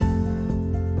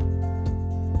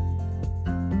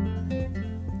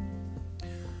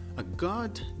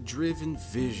God-driven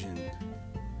vision.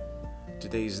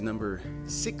 Today is number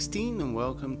 16, and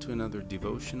welcome to another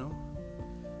devotional.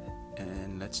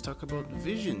 And let's talk about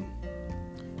vision.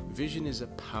 Vision is a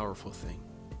powerful thing.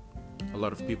 A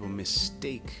lot of people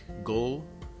mistake goal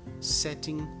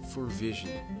setting for vision.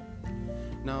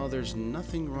 Now, there's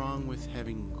nothing wrong with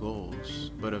having goals,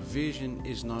 but a vision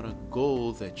is not a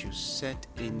goal that you set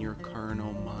in your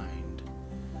carnal mind.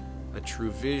 A true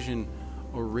vision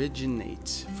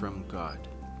originates from God.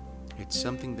 It's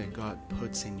something that God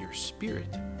puts in your spirit.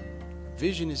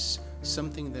 Vision is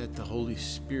something that the Holy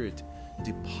Spirit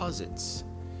deposits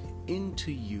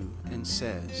into you and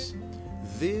says,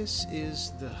 "This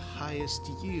is the highest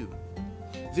you.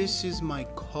 This is my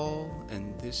call,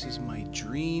 and this is my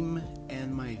dream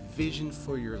and my vision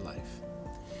for your life."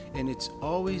 And it's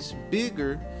always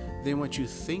bigger than what you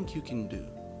think you can do.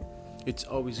 It's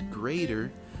always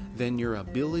greater than your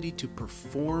ability to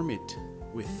perform it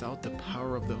without the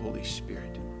power of the Holy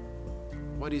Spirit.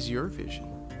 What is your vision?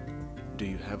 Do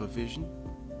you have a vision?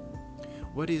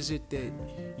 What is it that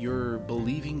you're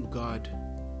believing God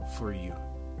for you?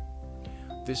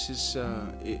 This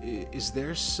is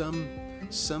there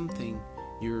something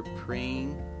you're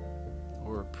praying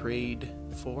or prayed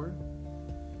for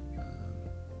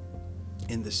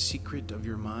in the secret of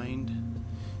your mind?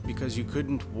 Because you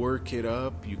couldn't work it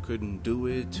up, you couldn't do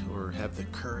it, or have the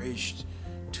courage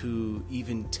to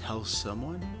even tell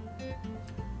someone?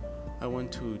 I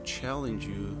want to challenge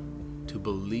you to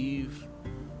believe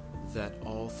that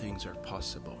all things are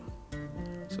possible.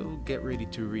 So get ready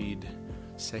to read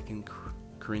 2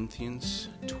 Corinthians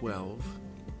 12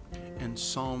 and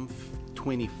Psalm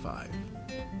 25.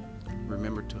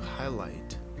 Remember to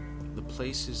highlight the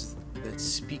places that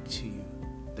speak to you,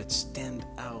 that stand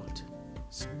out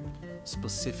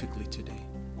specifically today.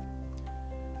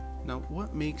 Now,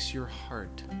 what makes your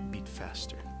heart beat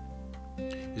faster?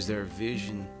 Is there a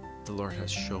vision the Lord has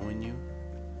shown you?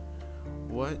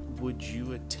 What would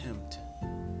you attempt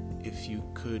if you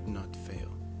could not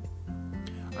fail?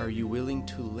 Are you willing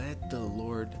to let the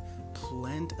Lord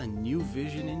plant a new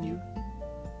vision in you?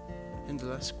 And the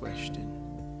last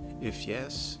question, if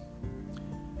yes,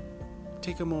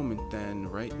 take a moment then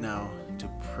right now to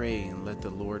pray and let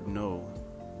the Lord know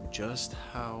just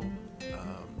how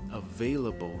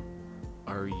available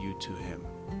are you to Him.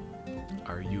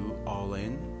 Are you all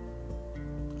in?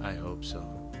 I hope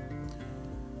so.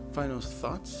 Final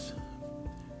thoughts.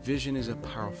 Vision is a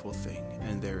powerful thing,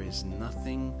 and there is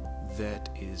nothing that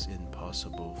is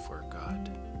impossible for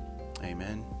God.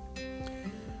 Amen.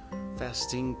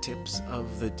 Fasting tips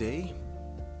of the day.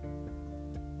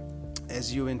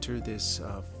 As you enter this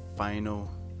final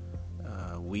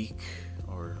week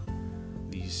or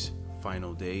these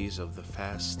final days of the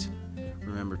fast,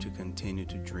 remember to continue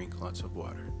to drink lots of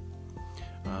water.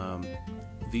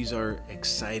 These are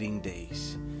exciting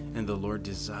days, and the Lord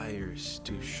desires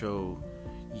to show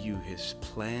you His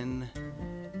plan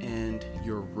and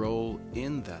your role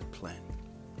in that plan.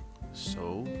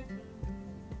 So,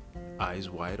 eyes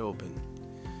wide open.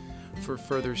 For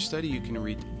further study, you can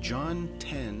read John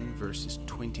 10, verses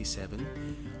 27,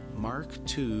 Mark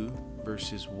 2,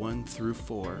 verses 1 through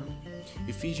 4,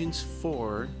 Ephesians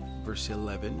 4, verse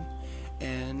 11,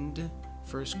 and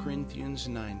 1 Corinthians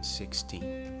 9:16.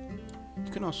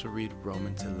 You can also read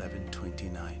Romans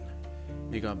 11:29.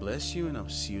 May God bless you, and I'll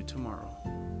see you tomorrow.